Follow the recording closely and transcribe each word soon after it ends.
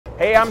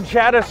Hey, I'm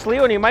Chad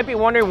Leo, and you might be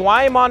wondering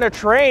why I'm on a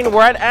train.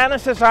 We're at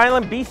Annacis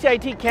Island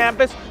BCIT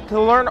campus to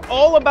learn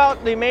all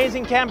about the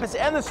amazing campus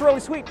and this really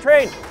sweet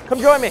train. Come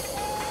join me.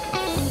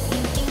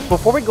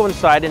 Before we go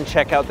inside and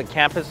check out the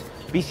campus,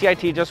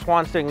 BCIT just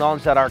wants to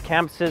acknowledge that our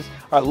campuses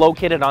are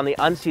located on the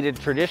unceded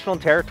traditional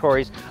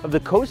territories of the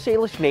Coast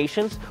Salish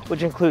nations,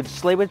 which include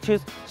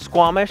Tsleil-Waututh,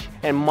 Squamish,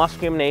 and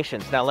Musqueam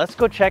nations. Now let's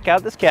go check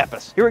out this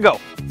campus. Here we go.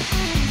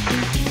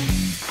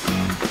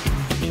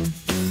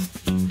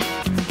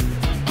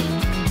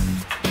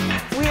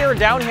 We're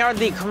down here at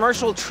the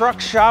commercial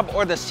truck shop,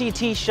 or the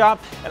CT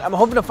shop, and I'm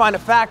hoping to find a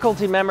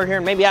faculty member here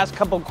and maybe ask a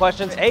couple of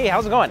questions. Hey,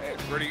 how's it going? Hey,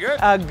 pretty good.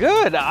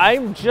 Good.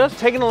 I'm just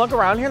taking a look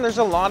around here, and there's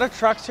a lot of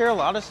trucks here, a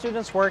lot of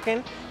students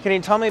working. Can you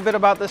tell me a bit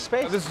about this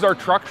space? This is our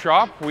truck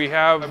shop. We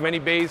have many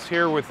bays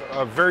here with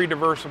a very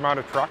diverse amount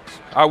of trucks.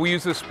 We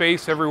use this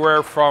space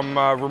everywhere from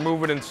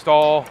remove and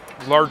install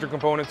larger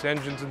components,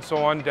 engines and so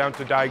on, down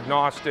to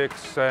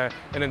diagnostics and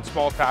in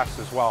small tasks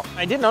as well.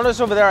 I did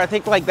notice over there, I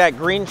think like that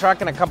green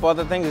truck and a couple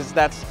other things,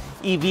 that's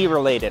EV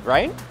related,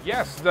 right?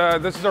 Yes,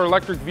 this is our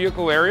electric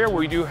vehicle area.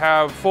 We do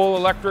have full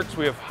electrics,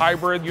 we have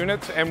hybrid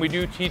units, and we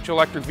do teach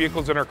electric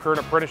vehicles in our current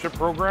apprenticeship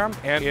program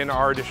and in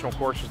our additional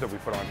courses that we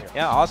put on here.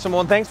 Yeah, awesome.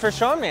 Well, thanks for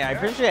showing me. I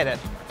appreciate it.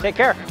 Take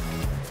care.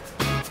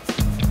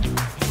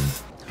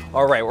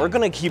 All right, we're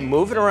gonna keep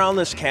moving around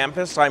this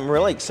campus. I'm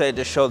really excited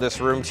to show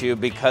this room to you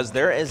because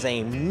there is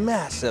a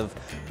massive,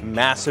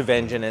 massive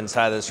engine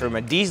inside this room,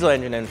 a diesel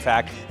engine in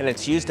fact, and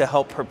it's used to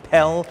help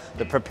propel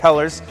the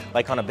propellers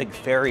like on a big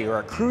ferry or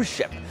a cruise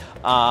ship.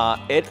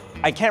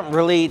 I can't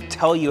really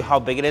tell you how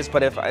big it is,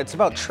 but it's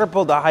about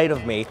triple the height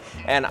of me,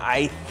 and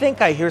I think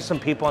I hear some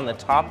people on the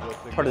top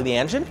part of the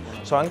engine,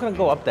 so I'm gonna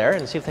go up there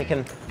and see if they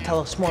can tell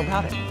us more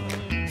about it.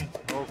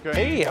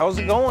 Okay. Hey, how's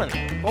it going?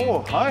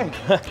 Oh, hi.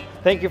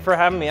 Thank you for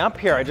having me up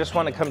here. I just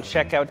want to come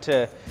check out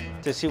to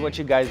see what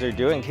you guys are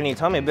doing. Can you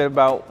tell me a bit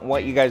about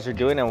what you guys are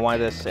doing and why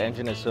this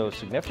engine is so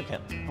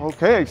significant?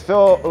 Okay,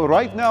 so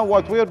right now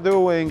what we're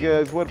doing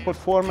is we're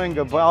performing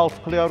a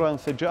valve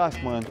clearance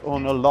adjustment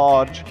on a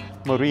large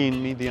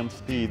marine medium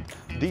speed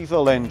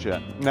diesel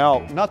engine.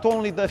 Now, not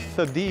only this is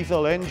a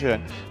diesel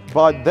engine,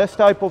 but this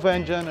type of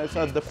engine is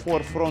at the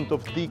forefront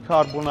of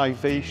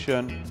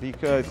decarbonization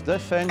because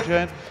this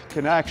engine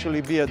can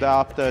actually be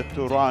adapted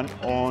to run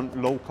on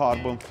low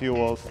carbon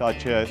fuels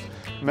such as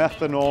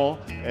methanol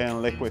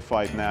and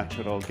liquefied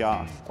natural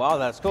gas. Wow,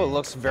 that's cool. It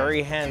looks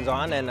very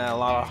hands-on and a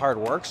lot of hard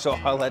work, so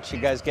I'll let you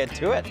guys get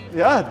to it.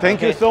 Yeah,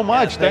 thank you so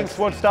much. Yeah, thanks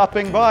for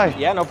stopping by.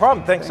 Yeah, no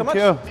problem. Thanks so much.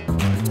 Thank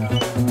you.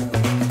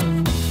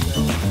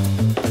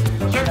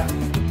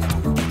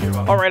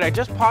 All right, I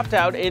just popped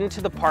out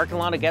into the parking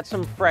lot to get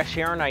some fresh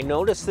air, and I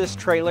noticed this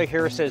trailer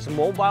here says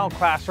Mobile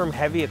Classroom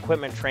Heavy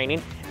Equipment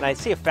Training, and I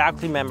see a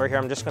faculty member here.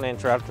 I'm just going to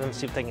interrupt them and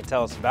see if they can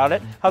tell us about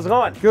it. How's it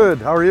going? Good,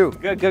 how are you?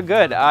 Good, good,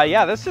 good.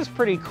 Yeah, this is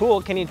pretty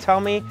cool. Can you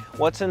tell me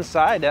what's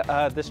inside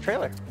this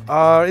trailer?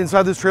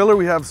 Inside this trailer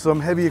we have some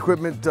heavy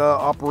equipment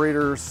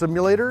operator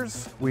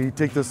simulators. We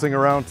take this thing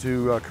around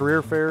to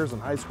career fairs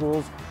and high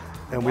schools,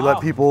 and we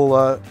let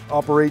people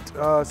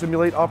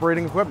simulate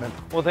operating equipment.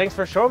 Well, thanks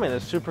for showing me.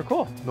 That's super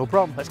cool. No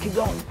problem. Let's keep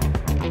going.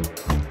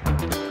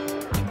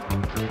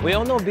 We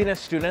all know being a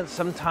student,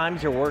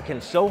 sometimes you're working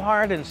so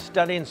hard and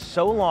studying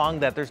so long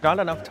that there's not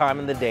enough time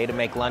in the day to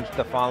make lunch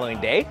the following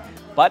day.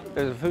 But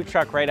there's a food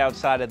truck right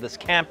outside of this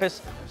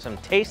campus, some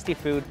tasty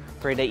food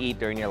for you to eat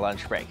during your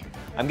lunch break.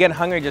 I'm getting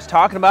hungry just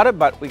talking about it,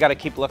 but we got to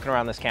keep looking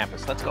around this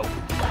campus. Let's go.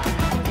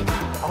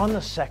 On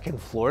the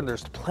second floor,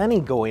 there's plenty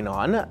going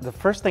on. The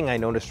first thing I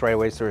noticed right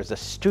away is there is a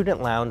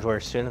student lounge where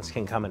students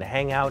can come and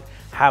hang out,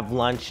 have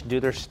lunch, do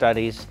their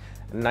studies.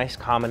 A nice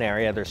common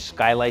area. There's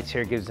skylights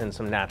here, gives in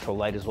some natural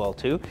light as well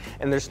too.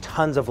 And there's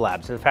tons of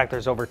labs. In fact,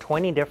 there's over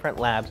 20 different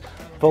labs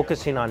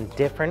focusing on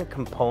different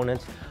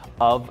components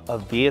of a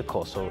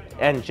vehicle. So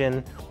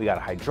engine, we got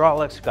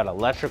hydraulics, we got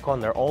electrical,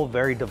 and they're all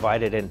very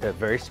divided into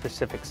very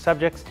specific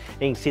subjects.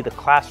 And you can see the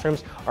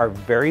classrooms are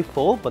very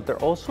full, but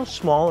they're also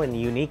small and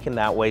unique in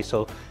that way.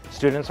 So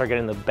students are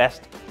getting the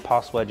best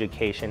possible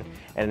education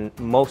and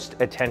most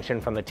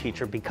attention from the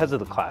teacher because of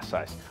the class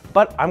size.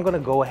 But I'm gonna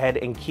go ahead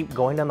and keep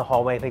going down the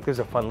hallway. I think there's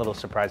a fun little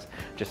surprise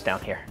just down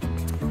here.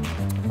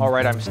 All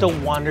right, I'm still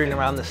wandering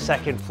around the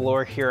second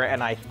floor here,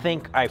 and I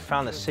think I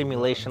found the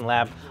simulation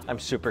lab. I'm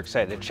super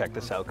excited to check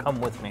this out.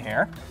 Come with me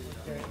here.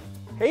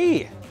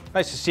 Hey,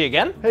 nice to see you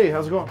again. Hey,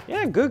 how's it going?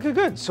 Yeah, good, good,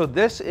 good. So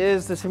this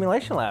is the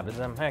simulation lab, is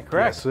that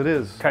correct? Yes, it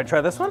is. Can I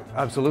try this one?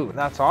 Absolutely.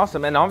 That's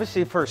awesome. And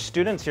obviously for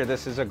students here,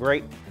 this is a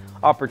great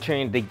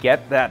opportunity to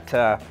get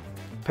that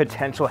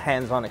potential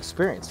hands-on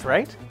experience,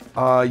 right?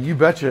 You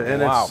betcha,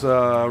 and Wow. it's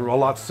a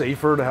lot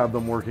safer to have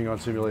them working on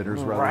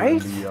simulators rather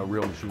than the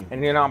real machine.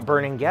 And you're not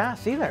burning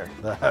gas either.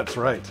 That's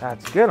right.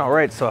 That's good. All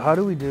right, so how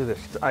do we do this?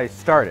 I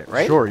start it,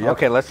 right? Sure, yep.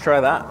 Okay, let's try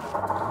that.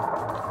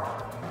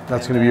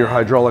 That's going to be your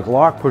hydraulic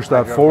lock. Push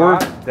that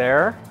forward.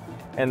 There.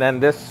 And then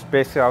this,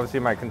 basically, obviously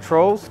my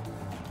controls.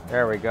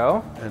 There we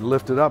go. And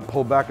lift it up,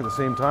 pull back at the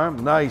same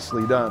time.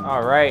 Nicely done.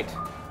 All right,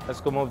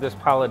 let's go move this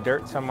pile of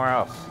dirt somewhere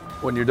else.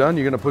 When you're done,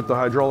 you're going to put the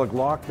hydraulic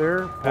lock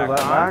there, pull that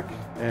back,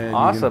 and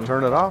Awesome. you can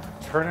turn it off.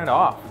 Turn it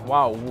off.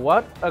 Wow,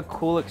 what a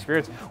cool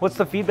experience. What's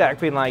the feedback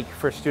been like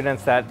for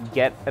students that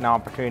get an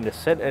opportunity to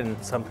sit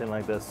in something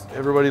like this?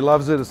 Everybody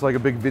loves it. It's like a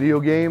big video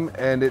game,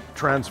 and it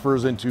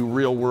transfers into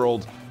real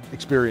world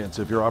experience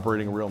if you're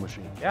operating a real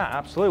machine. Yeah,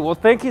 absolutely. Well,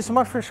 thank you so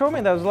much for showing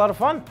me. That was a lot of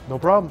fun. No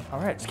problem. All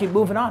right, let's keep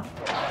moving on.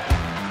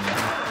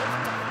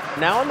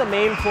 Now on the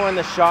main floor in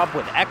the shop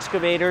with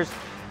excavators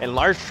and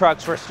large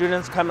trucks where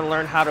students come and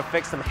learn how to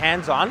fix them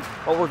hands-on.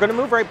 But we're gonna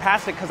move right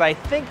past it because I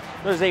think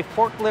there's a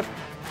forklift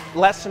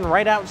lesson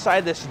right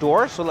outside this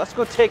door. So let's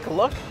go take a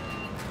look.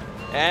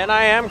 And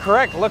I am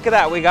correct. Look at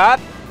that. We got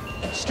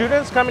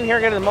students coming here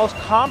getting the most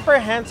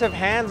comprehensive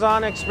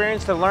hands-on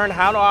experience to learn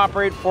how to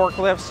operate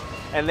forklifts.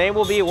 And they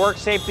will be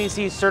WorkSafe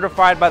BC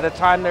certified by the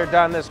time they're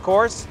done this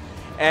course.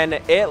 And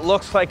it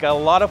looks like a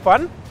lot of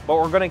fun, but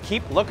we're gonna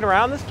keep looking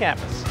around this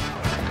campus.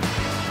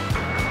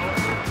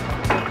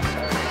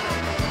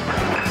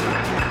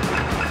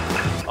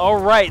 All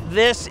right,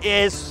 this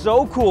is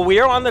so cool. We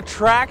are on the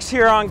tracks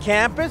here on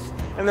campus,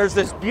 and there's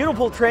this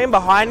beautiful train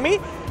behind me.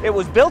 It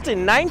was built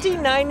in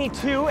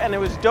 1992, and it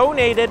was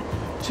donated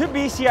to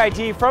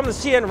BCIT from the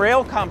CN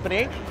Rail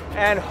Company,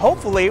 and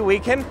hopefully we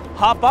can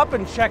hop up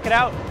and check it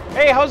out.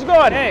 Hey, how's it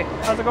going? Hey,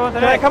 how's it going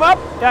today? Can I come up?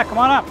 Yeah, come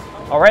on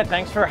up. All right,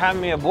 thanks for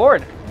having me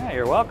aboard. Yeah,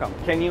 you're welcome.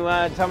 Can you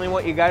tell me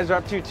what you guys are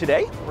up to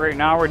today? Right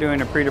now we're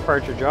doing a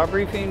pre-departure job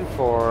briefing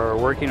for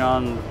working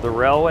on the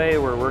railway.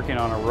 We're working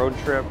on a road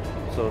trip.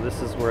 So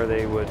this is where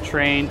they would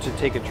train to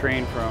take a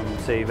train from,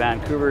 say,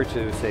 Vancouver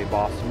to, say,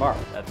 Boston Bar.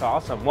 That's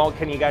awesome. Well,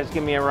 can you guys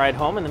give me a ride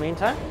home in the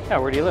meantime? Yeah,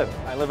 where do you live?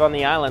 I live on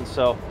the island,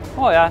 so.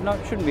 Oh yeah, no,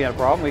 it shouldn't be a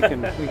problem. We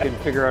can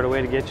figure out a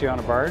way to get you on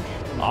a barge.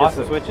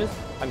 Awesome. Get the switches.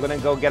 I'm gonna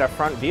go get a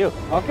front view.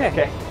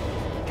 Okay.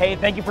 Hey,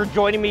 thank you for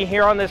joining me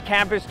here on this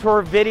campus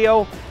tour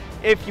video.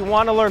 If you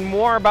want to learn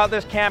more about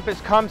this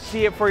campus, come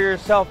see it for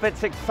yourself.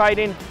 It's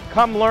exciting.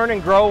 Come learn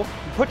and grow.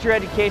 Put your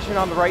education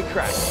on the right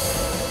track.